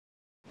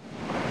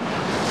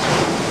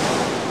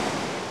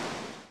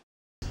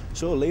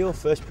So Leo,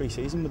 first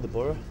pre-season with the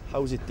Boro,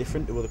 how is it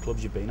different to other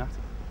clubs you've been at?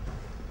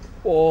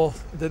 Well,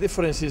 the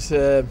difference is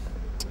the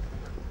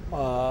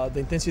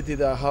intensity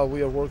that how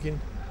we are working,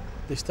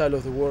 the style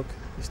of the work,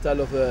 the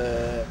style of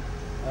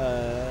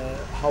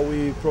how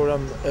we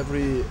program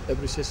every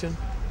session.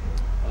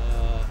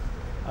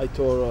 I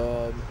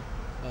thought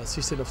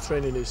system of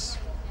training is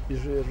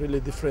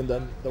really different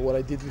than what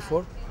I did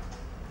before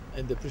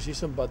in the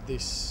pre-season, but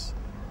this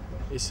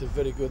is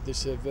very good.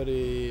 This is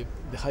very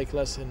the high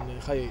class and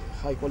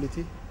high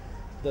quality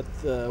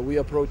that we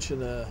approach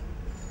in a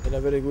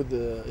very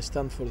good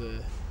stand for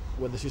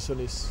when the season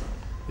is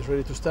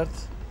ready to start.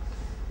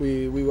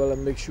 We will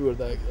make sure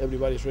that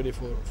everybody is ready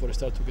for a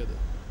start together.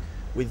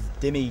 With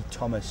Dimmy,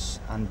 Thomas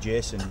and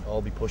Jason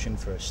all be pushing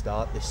for a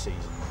start this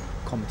season,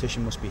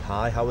 competition must be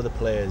high. How are the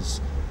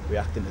players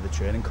reacting to the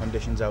training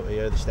conditions out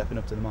here? Are they stepping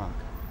up to the mark?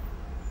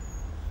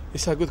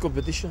 It's a good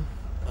competition.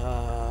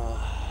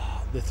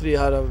 The three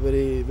are a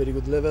very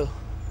good level.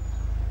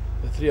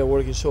 The three are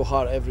working so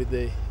hard every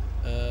day,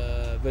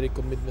 very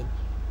commitment.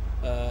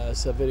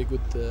 It's a very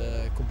good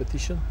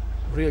competition,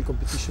 real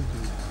competition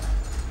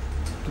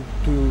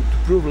to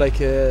prove like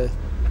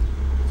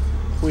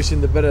who is in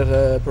the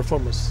better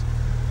performance.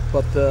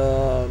 But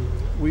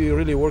we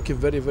really working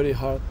very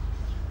hard.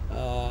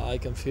 I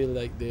can feel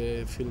like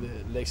the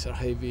legs are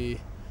heavy.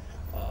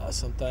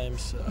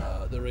 Sometimes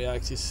the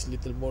react is a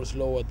little more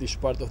slow at this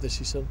part of the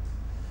season.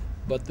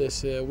 But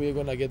we're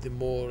gonna get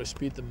more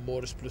speed and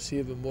more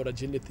explosive and more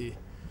agility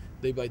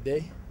day by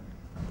day.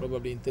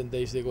 Probably in 10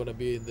 days they're gonna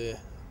be in the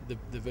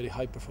very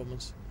high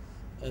performance.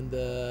 And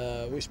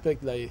we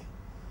expect like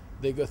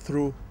they go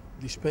through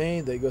this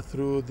pain, they go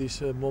through this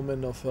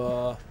moment of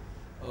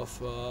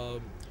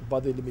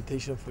body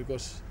limitation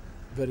because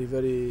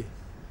very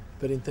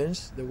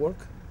intense the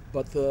work.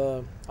 But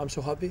I'm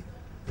so happy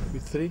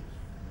with three.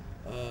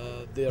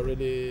 They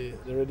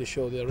really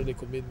show they are really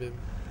commitment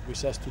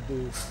with us to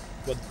do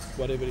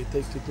whatever it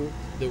takes to do.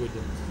 They will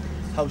do.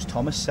 How's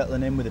Thomas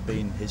settling in with it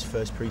being his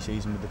first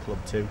pre-season with the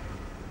club too?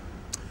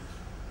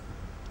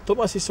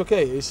 Thomas is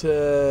okay.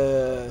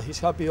 He's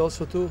happy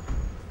also too.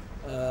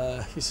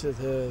 He's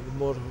the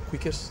more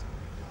quickest.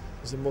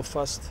 He's the more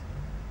fast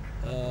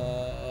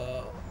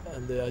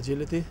and the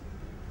agility.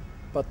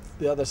 But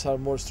the others are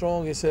more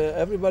strong. It's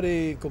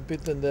everybody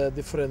compete in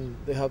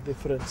different. They have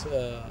different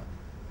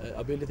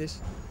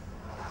abilities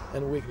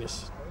and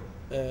weakness.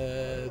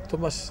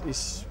 Thomas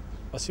is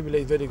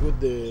assimilate very good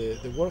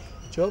the work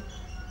job.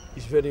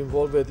 He's very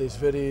involved. He's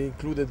very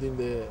included in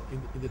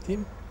the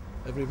team.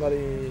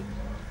 Everybody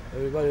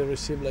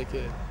receive like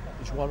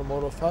is one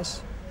more of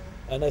us,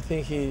 and I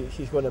think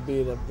he's going to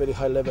be in a very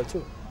high level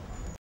too.